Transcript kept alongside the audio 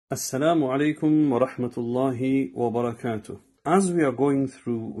Assalamu alaikum wa rahmatullahi wa barakatuh. As we are going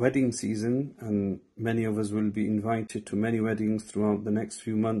through wedding season, and many of us will be invited to many weddings throughout the next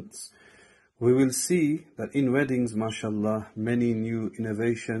few months, we will see that in weddings, mashallah, many new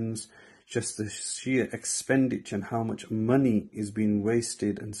innovations, just the sheer expenditure and how much money is being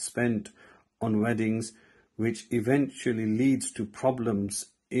wasted and spent on weddings, which eventually leads to problems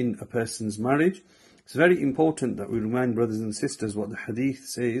in a person's marriage. It's very important that we remind brothers and sisters what the hadith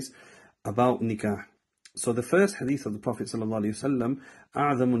says about nikah. So the first hadith of the Prophet ﷺ, أَعْظَمُ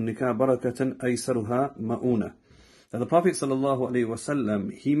النِّكَاحِ بَرَكَةً أَيْسَرُهَا مَؤُونَةً. That the Prophet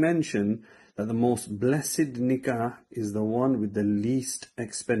ﷺ, he mentioned that the most blessed nikah is the one with the least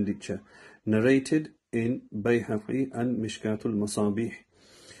expenditure, narrated in Bayhaqi and Mishkatul Masabih.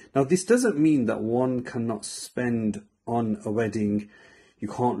 Now this doesn't mean that one cannot spend on a wedding, you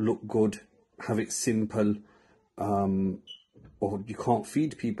can't look good, have it simple, or you can't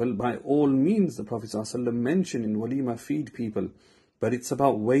feed people. By all means, the Prophet ﷺ mentioned in walima, feed people, but it's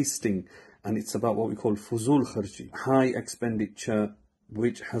about wasting, and it's about what we call fuzul kharji, high expenditure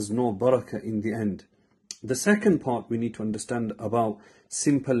which has no barakah in the end. The second part we need to understand about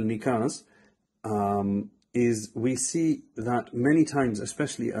simple nikahs is we see that many times,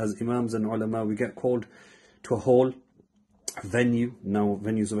 especially as imams and ulama, we get called to a hall, venue. Now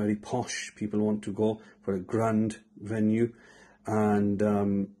venues are very posh, people want to go for a grand venue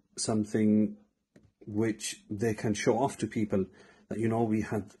and something which they can show off to people that, you know, we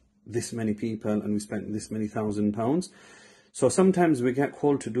had this many people and we spent this many £1,000. So sometimes we get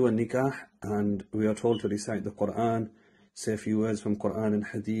called to do a nikah and we are told to recite the Quran, say a few words from Quran and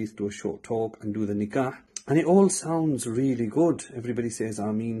Hadith, do a short talk and do the nikah, and it all sounds really good. Everybody says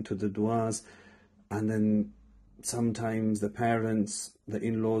Ameen to the du'as, and then sometimes the parents, the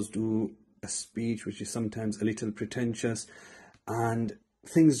in-laws do a speech which is sometimes a little pretentious, and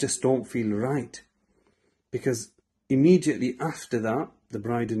things just don't feel right, because immediately after that, the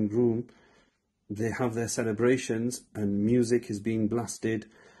bride and groom, they have their celebrations and music is being blasted,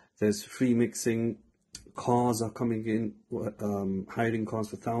 there's free mixing, cars are coming in, hiring cars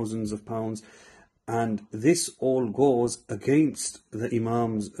for thousands of pounds, and this all goes against the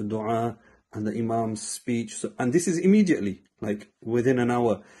imam's dua and the imam's speech. So, and this is immediately, like within an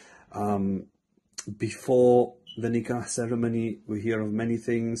hour. Before the nikah ceremony, we hear of many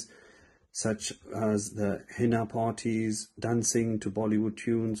things, such as the henna parties, dancing to Bollywood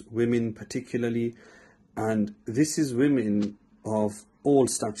tunes, women particularly. And this is women of all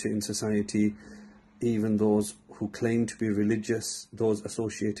stature in society, even those who claim to be religious, those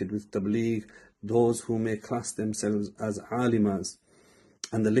associated with tabligh, those who may class themselves as alimas,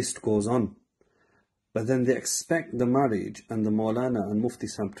 and the list goes on. But then they expect the marriage and the Maulana and Mufti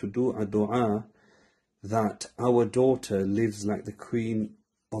Sahib to do a dua that our daughter lives like the Queen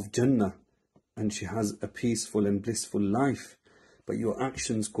of Jannah and she has a peaceful and blissful life, but your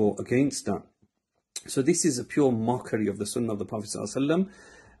actions go against that. So this is a pure mockery of the Sunnah of the Prophet ﷺ,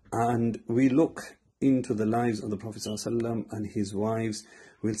 and we look into the lives of the Prophet ﷺ and his wives,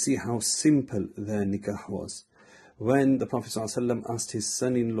 we'll see how simple their nikah was. When the Prophet ﷺ asked his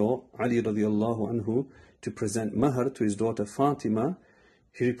son-in-law, Ali radiallahu anhu, to present mahr to his daughter Fatima,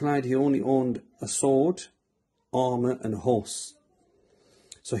 he replied he only owned a sword, armor and horse.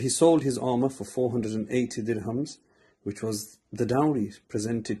 So he sold his armor for 480 dirhams, which was the dowry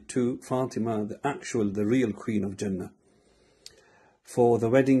presented to Fatima, the real Queen of Jannah. For the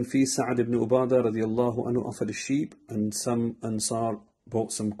wedding fee, Sa'ad ibn Ubadah radiallahu anhu offered a sheep, and some Ansar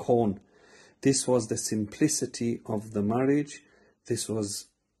brought some corn. This was the simplicity of the marriage. This was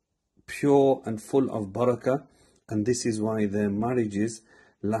pure and full of barakah, and this is why their marriages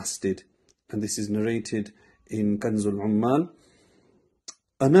lasted. And this is narrated in Kanzul Ummal.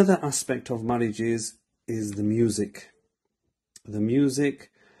 Another aspect of marriages is the music. The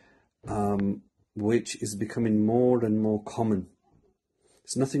music which is becoming more and more common.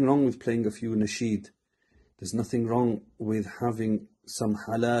 There's nothing wrong with playing a few nasheed. There's nothing wrong with having some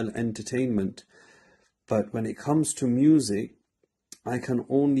halal entertainment. But when it comes to music, I can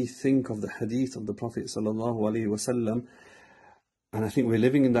only think of the hadith of the Prophet ﷺ, and I think we're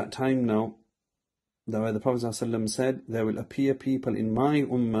living in that time now, where the Prophet ﷺ said, there will appear people in my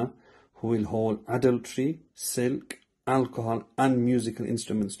ummah who will hold adultery, silk, alcohol and musical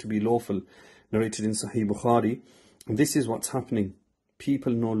instruments to be lawful, narrated in Sahih Bukhari. And this is what's happening.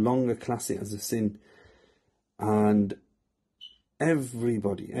 People no longer class it as a sin, and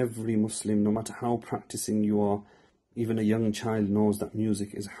everybody, every Muslim, no matter how practicing you are, even a young child knows that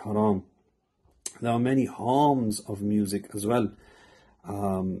music is haram. There are many harms of music as well.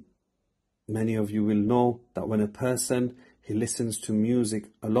 Many of you will know that when a person he listens to music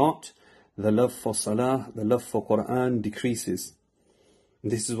a lot, the love for salah, the love for Quran decreases.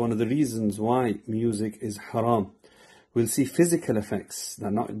 This is one of the reasons why music is haram. We'll see physical effects.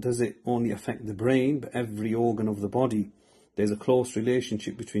 That not does it only affect the brain, but every organ of the body. There's a close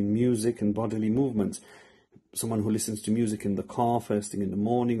relationship between music and bodily movements. Someone who listens to music in the car first thing in the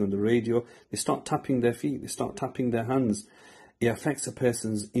morning, on the radio, they start tapping their feet, they start tapping their hands. It affects a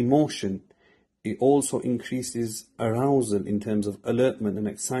person's emotion. It also increases arousal in terms of alertment and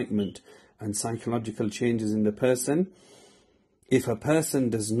excitement and psychological changes in the person. If a person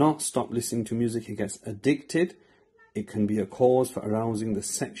does not stop listening to music, he gets addicted. It can be a cause for arousing the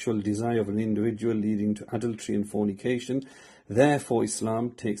sexual desire of an individual, leading to adultery and fornication. Therefore,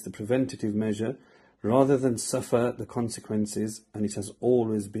 Islam takes the preventative measure rather than suffer the consequences, and it has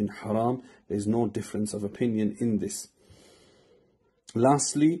always been haram. There is no difference of opinion in this.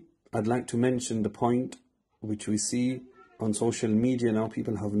 Lastly, I'd like to mention the point which we see on social media now.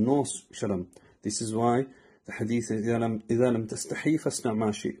 People have no sharam. This is why the hadith is, إِذَا لَمْ تَسْتَحِي فَاسْنَعْ مَا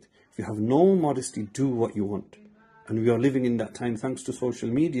شِئْتَ. If you have no modesty, do what you want. And we are living in that time thanks to social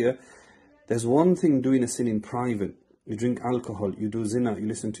media. There's one thing doing a sin in private. You drink alcohol, you do zina, you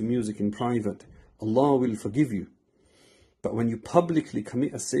listen to music in private. Allah will forgive you. But when you publicly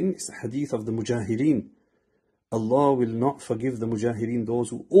commit a sin, it's the hadith of the mujahireen. Allah will not forgive the mujahireen, those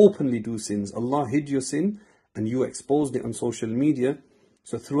who openly do sins. Allah hid your sin and you exposed it on social media.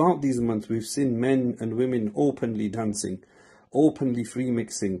 So throughout these months, we've seen men and women openly dancing, openly free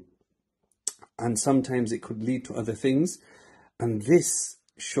mixing, and sometimes it could lead to other things. And this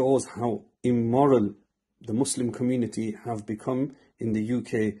shows how immoral the Muslim community have become in the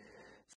UK.